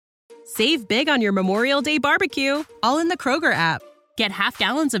Save big on your Memorial Day barbecue, all in the Kroger app. Get half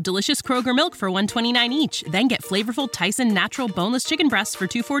gallons of delicious Kroger milk for $1.29 each. Then get flavorful Tyson natural boneless chicken breasts for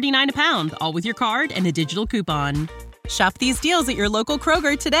 $2.49 a pound, all with your card and a digital coupon. Shop these deals at your local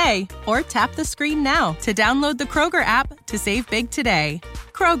Kroger today, or tap the screen now to download the Kroger app to save big today.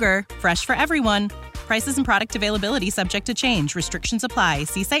 Kroger, fresh for everyone. Prices and product availability subject to change. Restrictions apply.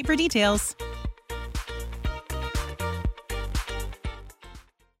 See site for details.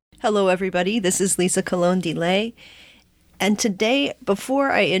 Hello, everybody. This is Lisa Colon DeLay. And today, before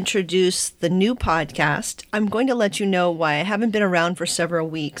I introduce the new podcast, I'm going to let you know why I haven't been around for several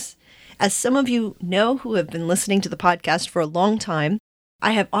weeks. As some of you know who have been listening to the podcast for a long time,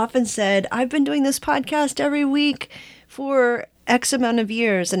 I have often said, I've been doing this podcast every week for X amount of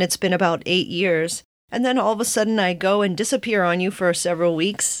years, and it's been about 8 years. And then all of a sudden I go and disappear on you for several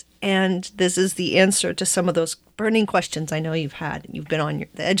weeks, and this is the answer to some of those burning questions I know you've had. You've been on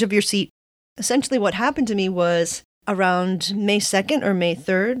the edge of your seat. Essentially what happened to me was around May 2nd or May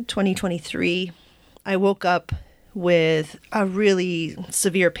 3rd, 2023, I woke up with a really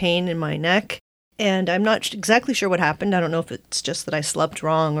severe pain in my neck, and I'm not exactly sure what happened. I don't know if it's just that I slept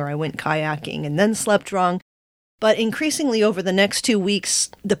wrong or I went kayaking and then slept wrong, but increasingly over the next 2 weeks,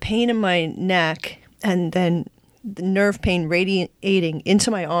 the pain in my neck and then the nerve pain radiating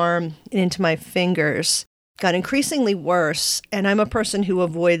into my arm and into my fingers got increasingly worse, and I'm a person who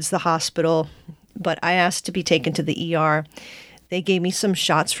avoids the hospital, but I asked to be taken to the ER. They gave me some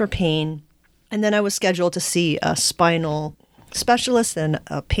shots for pain, and then I was scheduled to see a spinal specialist and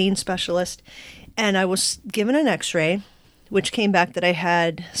a pain specialist, and I was given an x-ray, which came back that I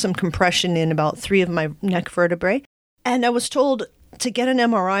had some compression in about 3 of my neck vertebrae, and I was told to get an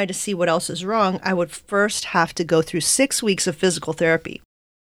MRI to see what else is wrong, I would first have to go through 6 weeks of physical therapy.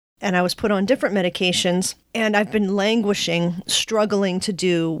 And I was put on different medications, and I've been languishing, struggling to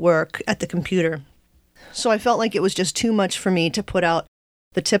do work at the computer. So I felt like it was just too much for me to put out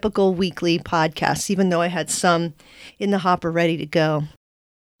the typical weekly podcasts, even though I had some in the hopper ready to go.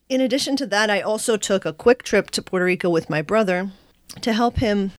 In addition to that, I also took a quick trip to Puerto Rico with my brother to help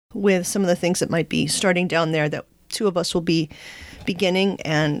him with some of the things that might be starting down there that 2 of us will be beginning,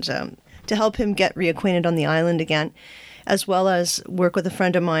 and to help him get reacquainted on the island again, as well as work with a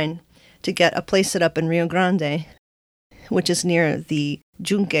friend of mine to get a place set up in Rio Grande, which is near the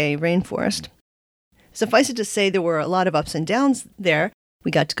Junque rainforest. Suffice it to say, there were a lot of ups and downs there.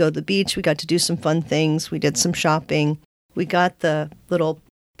 We got to go to the beach, we got to do some fun things, we did some shopping, we got the little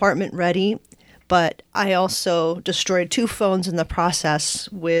apartment ready, but I also destroyed 2 phones in the process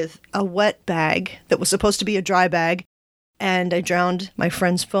with a wet bag that was supposed to be a dry bag, and I drowned my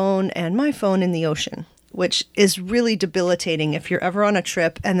friend's phone and my phone in the ocean, which is really debilitating if you're ever on a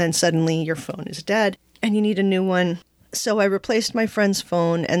trip and then suddenly your phone is dead and you need a new one. So I replaced my friend's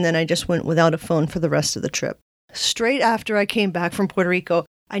phone, and then I just went without a phone for the rest of the trip. Straight after I came back from Puerto Rico,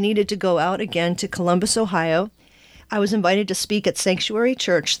 I needed to go out again to Columbus, Ohio. I was invited to speak at Sanctuary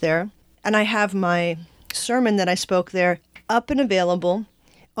Church there, and I have my sermon that I spoke there up and available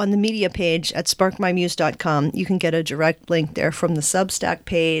on the media page at sparkmymuse.com. You can get a direct link there from the Substack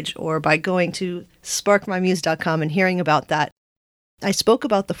page or by going to sparkmymuse.com and hearing about that. I spoke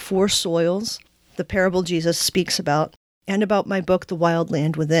about the 4 soils, the parable Jesus speaks about, and about my book, The Wild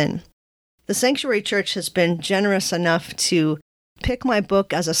Land Within. The Sanctuary Church has been generous enough to pick my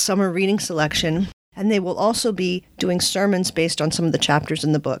book as a summer reading selection, and they will also be doing sermons based on some of the chapters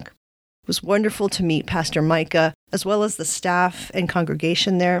in the book. It was wonderful to meet Pastor Micah, as well as the staff and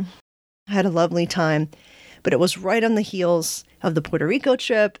congregation there. I had a lovely time, but it was right on the heels of the Puerto Rico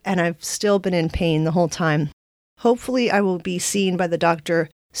trip, and I've still been in pain the whole time. Hopefully I will be seen by the doctor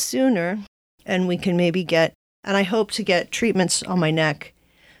sooner, and we can maybe and I hope to get treatments on my neck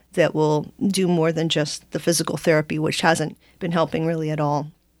that will do more than just the physical therapy, which hasn't been helping really at all.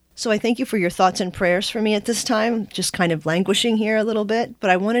 So I thank you for your thoughts and prayers for me at this time, just kind of languishing here a little bit, but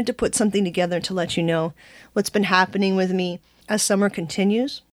I wanted to put something together to let you know what's been happening with me as summer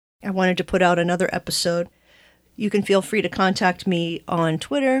continues. I wanted to put out another episode. You can feel free to contact me on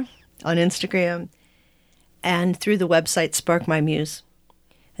Twitter, on Instagram, and through the website Spark My Muse.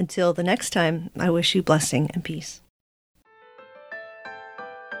 Until the next time, I wish you blessing and peace.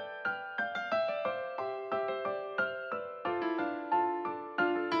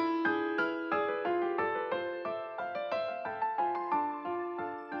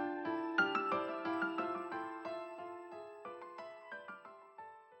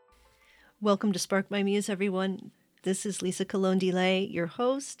 Welcome to Spark My Muse, everyone. This is Lisa Colon DeLay, your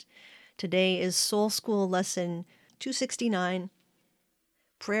host. Today is Soul School Lesson 269,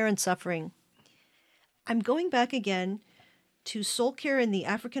 Prayer and Suffering. I'm going back again to Soul Care in the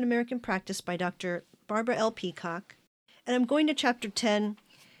African American Practice by Dr. Barbara L. Peacock. And I'm going to Chapter 10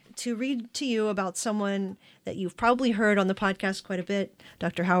 to read to you about someone that you've probably heard on the podcast quite a bit,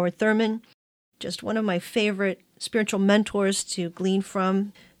 Dr. Howard Thurman, just one of my favorite spiritual mentors to glean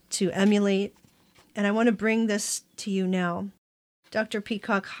from, to emulate. And I want to bring this to you now. Dr.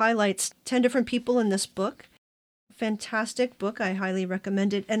 Peacock highlights 10 different people in this book. Fantastic book. I highly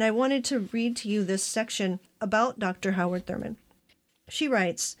recommend it. And I wanted to read to you this section about Dr. Howard Thurman. She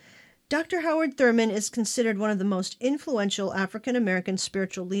writes, Dr. Howard Thurman is considered one of the most influential African American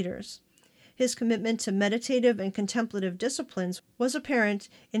spiritual leaders. His commitment to meditative and contemplative disciplines was apparent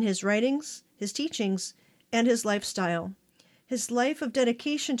in his writings, his teachings, and his lifestyle. His life of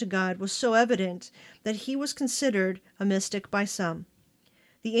dedication to God was so evident that he was considered a mystic by some.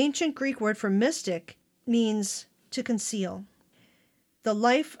 The ancient Greek word for mystic means to conceal. The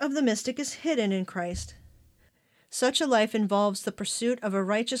life of the mystic is hidden in Christ. Such a life involves the pursuit of a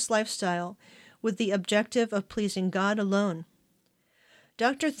righteous lifestyle with the objective of pleasing God alone.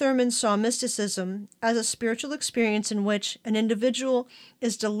 Dr. Thurman saw mysticism as a spiritual experience in which an individual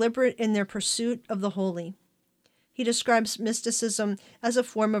is deliberate in their pursuit of the holy. He describes mysticism as a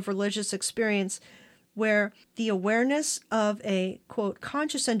form of religious experience where the awareness of a, quote,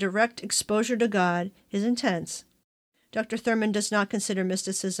 conscious and direct exposure to God is intense. Dr. Thurman does not consider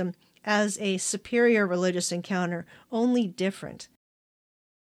mysticism as a superior religious encounter, only different.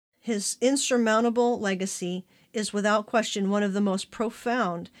 His insurmountable legacy is without question one of the most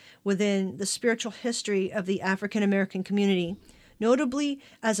profound within the spiritual history of the African American community, notably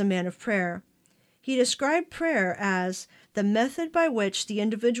as a man of prayer. He described prayer as the method by which the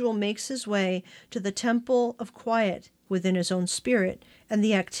individual makes his way to the temple of quiet within his own spirit and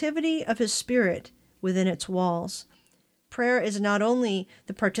the activity of his spirit within its walls. Prayer is not only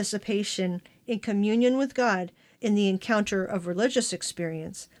the participation in communion with God in the encounter of religious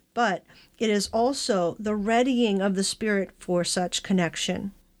experience, but it is also the readying of the spirit for such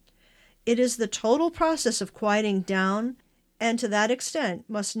connection. It is the total process of quieting down, and to that extent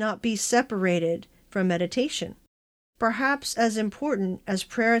must not be separated from meditation. Perhaps as important as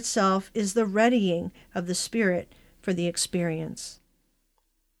prayer itself is the readying of the spirit for the experience.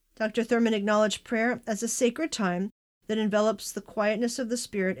 Dr. Thurman acknowledged prayer as a sacred time that envelops the quietness of the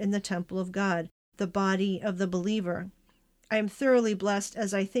spirit in the temple of God, the body of the believer. I am thoroughly blessed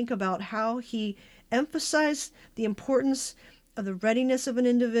as I think about how he emphasized the importance of the readiness of an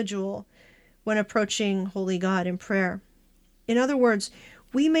individual when approaching holy God in prayer. In other words,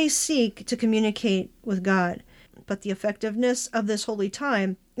 we may seek to communicate with God, but the effectiveness of this holy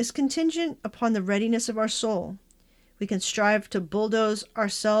time is contingent upon the readiness of our soul. We can strive to bulldoze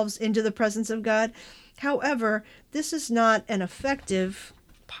ourselves into the presence of God. However, this is not an effective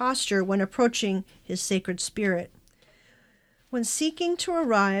posture when approaching his sacred spirit. When seeking to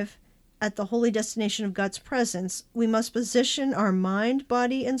arrive at the holy destination of God's presence, we must position our mind,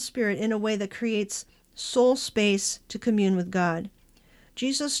 body, and spirit in a way that creates soul space to commune with God.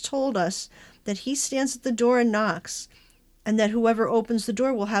 Jesus told us that he stands at the door and knocks, and that whoever opens the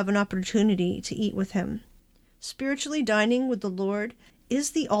door will have an opportunity to eat with him. Spiritually dining with the Lord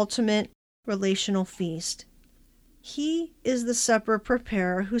is the ultimate relational feast. He is the supper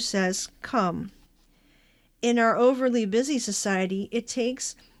preparer who says, "Come." In our overly busy society, it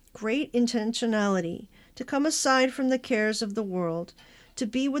takes great intentionality to come aside from the cares of the world, to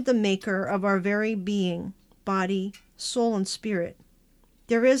be with the maker of our very being, body, soul, and spirit.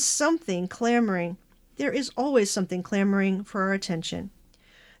 There is always something clamoring for our attention.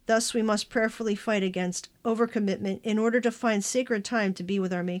 Thus, we must prayerfully fight against overcommitment in order to find sacred time to be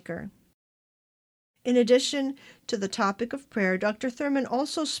with our Maker. In addition to the topic of prayer, Dr. Thurman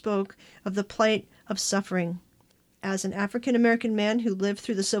also spoke of the plight of suffering. As an African American man who lived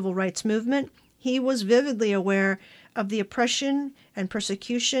through the civil rights movement, he was vividly aware of the oppression and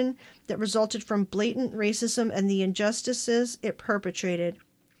persecution that resulted from blatant racism and the injustices it perpetrated.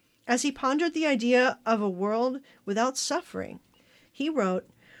 As he pondered the idea of a world without suffering, he wrote,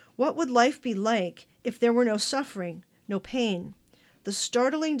 "What would life be like if there were no suffering, no pain? The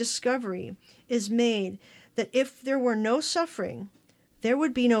startling discovery is made that if there were no suffering, there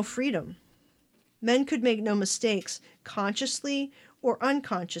would be no freedom. Men could make no mistakes, consciously or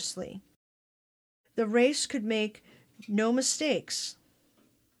unconsciously. The race could make no mistakes.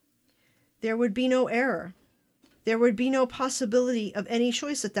 There would be no error. There would be no possibility of any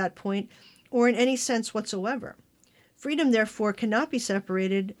choice at that point, or in any sense whatsoever. Freedom, therefore, cannot be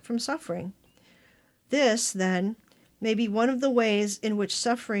separated from suffering. This, then, may be one of the ways in which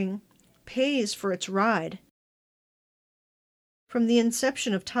suffering pays for its ride. From the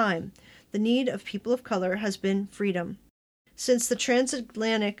inception of time, the need of people of color has been freedom. Since the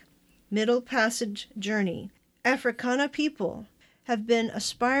transatlantic Middle Passage journey, Africana people have been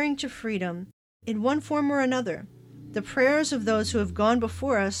aspiring to freedom in one form or another. The prayers of those who have gone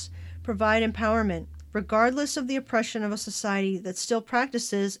before us provide empowerment, regardless of the oppression of a society that still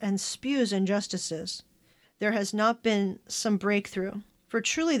practices and spews injustices. There has not been some breakthrough, for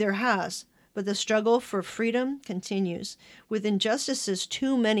truly there has, but the struggle for freedom continues, with injustices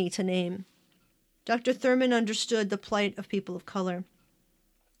too many to name. Dr. Thurman understood the plight of people of color.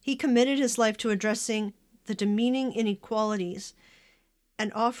 He committed his life to addressing the demeaning inequalities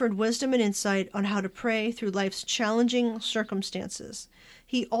and offered wisdom and insight on how to pray through life's challenging circumstances.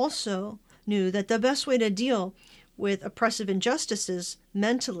 He also knew that the best way to deal with oppressive injustices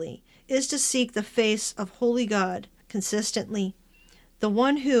mentally is to seek the face of Holy God consistently, the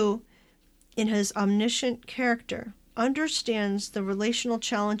one who, in his omniscient character, understands the relational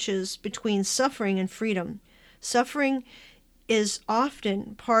challenges between suffering and freedom. Suffering is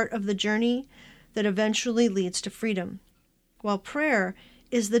often part of the journey that eventually leads to freedom, while prayer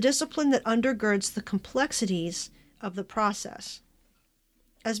is the discipline that undergirds the complexities of the process.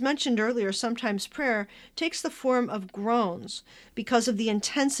 As mentioned earlier, sometimes prayer takes the form of groans because of the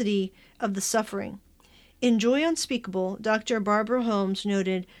intensity of the suffering. In Joy Unspeakable, Dr. Barbara Holmes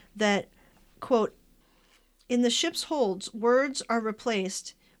noted that, quote, "In the ship's holds, words are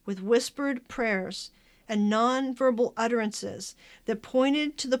replaced with whispered prayers and non-verbal utterances that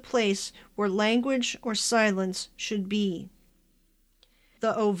pointed to the place where language or silence should be.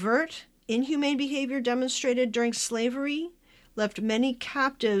 The overt, inhumane behavior demonstrated during slavery left many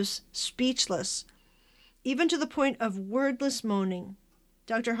captives speechless, even to the point of wordless moaning."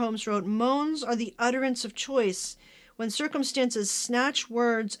 Dr. Holmes wrote, "Moans are the utterance of choice when circumstances snatch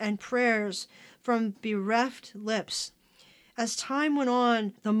words and prayers from bereft lips. As time went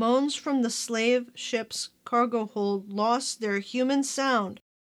on, the moans from the slave ship's cargo hold lost their human sound,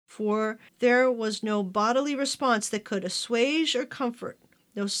 for there was no bodily response that could assuage or comfort,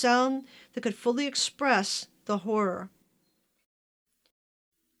 no sound that could fully express the horror."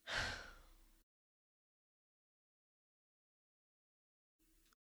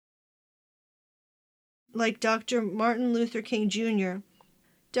 Like Dr. Martin Luther King Jr.,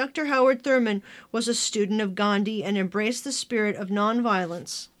 Dr. Howard Thurman was a student of Gandhi and embraced the spirit of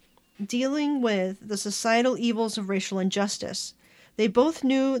nonviolence, dealing with the societal evils of racial injustice. They both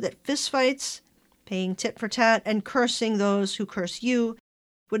knew that fistfights, paying tit for tat, and cursing those who curse you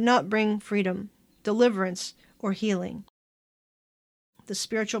would not bring freedom, deliverance, or healing. The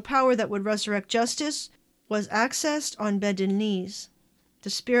spiritual power that would resurrect justice was accessed on bended knees. The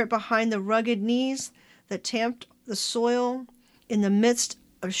spirit behind the rugged knees that tamped the soil in the midst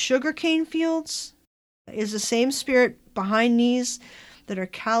of sugarcane fields is the same spirit behind knees that are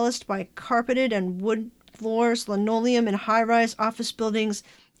calloused by carpeted and wood floors, linoleum in high-rise office buildings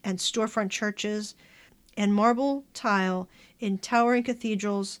and storefront churches, and marble tile in towering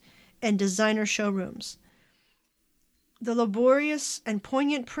cathedrals and designer showrooms. The laborious and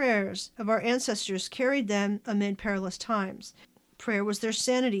poignant prayers of our ancestors carried them amid perilous times. Prayer was their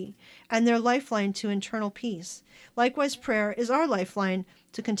sanity and their lifeline to internal peace. Likewise, prayer is our lifeline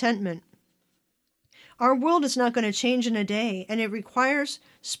to contentment. Our world is not going to change in a day, and it requires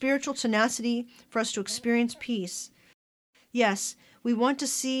spiritual tenacity for us to experience peace. Yes, we want to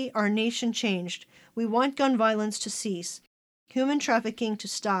see our nation changed. We want gun violence to cease, human trafficking to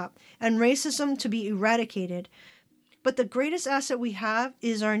stop, and racism to be eradicated. But the greatest asset we have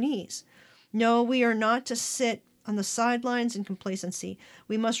is our knees. No, we are not to sit on the sidelines in complacency.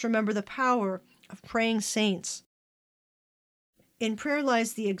 We must remember the power of praying saints. In prayer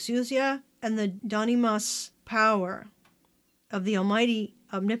lies the exousia and the dynamis power of the Almighty,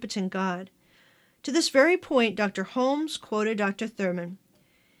 omnipotent God. To this very point, Dr. Holmes quoted Dr. Thurman.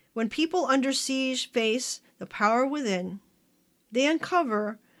 When people under siege face the power within, they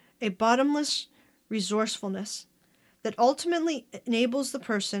uncover a bottomless resourcefulness that ultimately enables the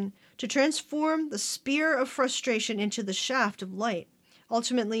person to transform the spear of frustration into the shaft of light.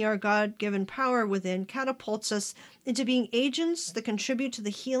 Ultimately, our God-given power within catapults us into being agents that contribute to the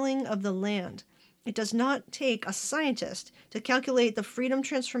healing of the land. It does not take a scientist to calculate the freedom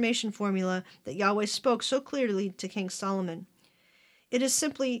transformation formula that Yahweh spoke so clearly to King Solomon. It is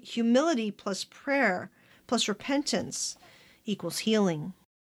simply humility plus prayer plus repentance equals healing.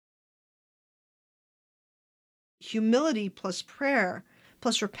 Humility plus prayer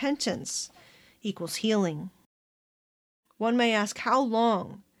plus repentance equals healing. One may ask, how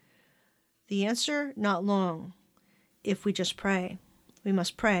long? The answer, not long. If we just pray. We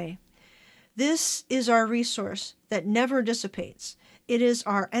must pray. This is our resource that never dissipates. It is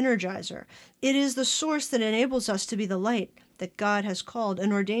our energizer. It is the source that enables us to be the light that God has called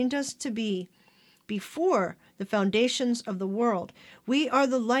and ordained us to be before the foundations of the world. We are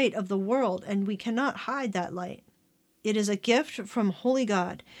the light of the world, and we cannot hide that light. It is a gift from holy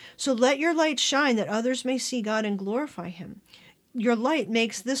God. So let your light shine that others may see God and glorify him. Your light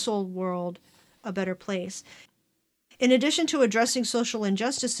makes this old world a better place. In addition to addressing social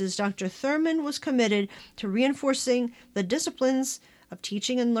injustices, Dr. Thurman was committed to reinforcing the disciplines of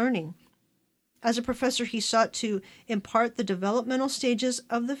teaching and learning. As a professor, he sought to impart the developmental stages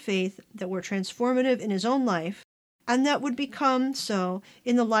of the faith that were transformative in his own life, and that would become so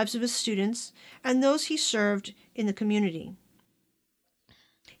in the lives of his students and those he served in the community.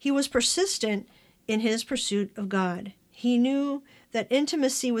 He was persistent in his pursuit of God. He knew that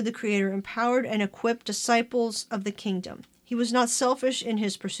intimacy with the Creator empowered and equipped disciples of the kingdom. He was not selfish in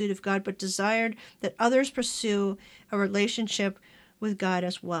his pursuit of God, but desired that others pursue a relationship with God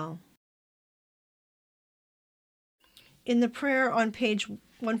as well. In the prayer on page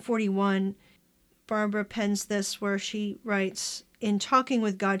 141, Barbara pens this where she writes, in talking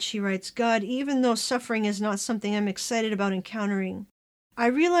with God, she writes, God, even though suffering is not something I'm excited about encountering, I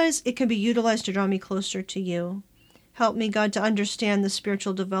realize it can be utilized to draw me closer to you. Help me, God, to understand the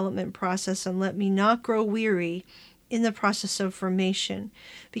spiritual development process and let me not grow weary in the process of formation,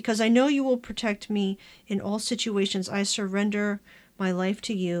 because I know you will protect me in all situations. I surrender my life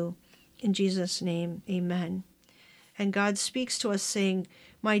to you. In Jesus' name, amen. And God speaks to us saying,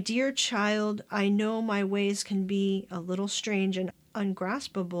 my dear child, I know my ways can be a little strange and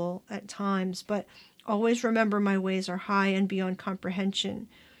ungraspable at times, but always remember my ways are high and beyond comprehension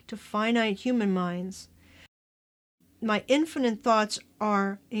to finite human minds. My infinite thoughts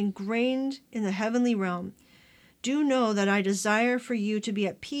are ingrained in the heavenly realm. Do know that I desire for you to be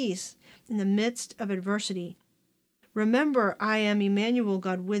at peace in the midst of adversity. Remember, I am Emmanuel,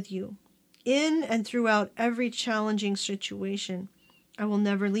 God with you. In and throughout every challenging situation, I will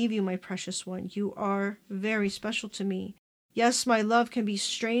never leave you, my precious one. You are very special to me. Yes, my love can be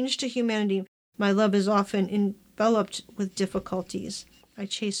strange to humanity. My love is often enveloped with difficulties. I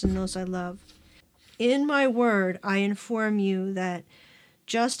chasten those I love. In my word, I inform you that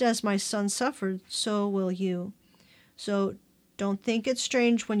just as my son suffered, so will you. So don't think it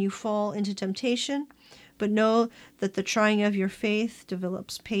strange when you fall into temptation, but know that the trying of your faith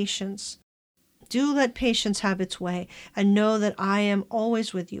develops patience. Do let patience have its way, and know that I am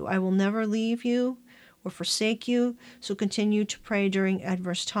always with you. I will never leave you or forsake you, so continue to pray during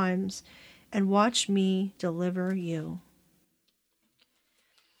adverse times, and watch me deliver you.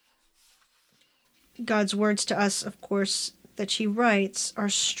 God's words to us, of course, that she writes are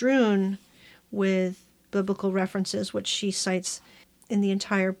strewn with biblical references, which she cites in the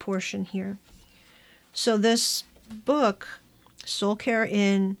entire portion here. So this book, Soul Care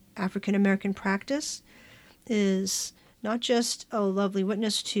in African American Practice, is not just a lovely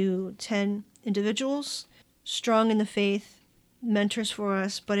witness to 10 individuals strong in the faith, mentors for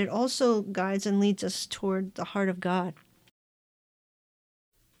us, but it also guides and leads us toward the heart of God.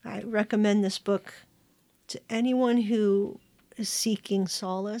 I recommend this book to anyone who is seeking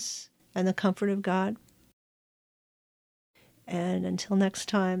solace and the comfort of God. And until next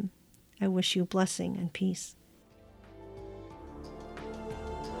time, I wish you blessing and peace.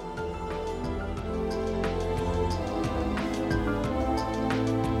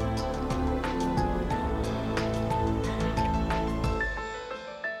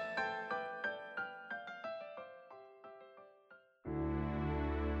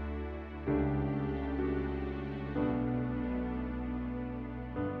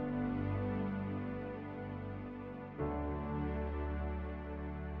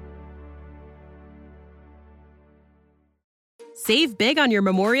 Save big on your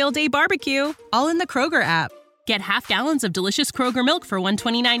Memorial Day barbecue, all in the Kroger app. Get half gallons of delicious Kroger milk for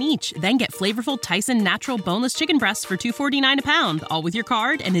 $1.29 each. Then get flavorful Tyson natural boneless chicken breasts for $2.49 a pound, all with your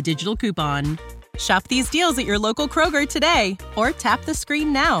card and a digital coupon. Shop these deals at your local Kroger today, or tap the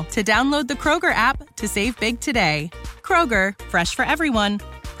screen now to download the Kroger app to save big today. Kroger, fresh for everyone.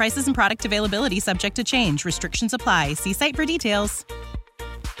 Prices and product availability subject to change. Restrictions apply. See site for details.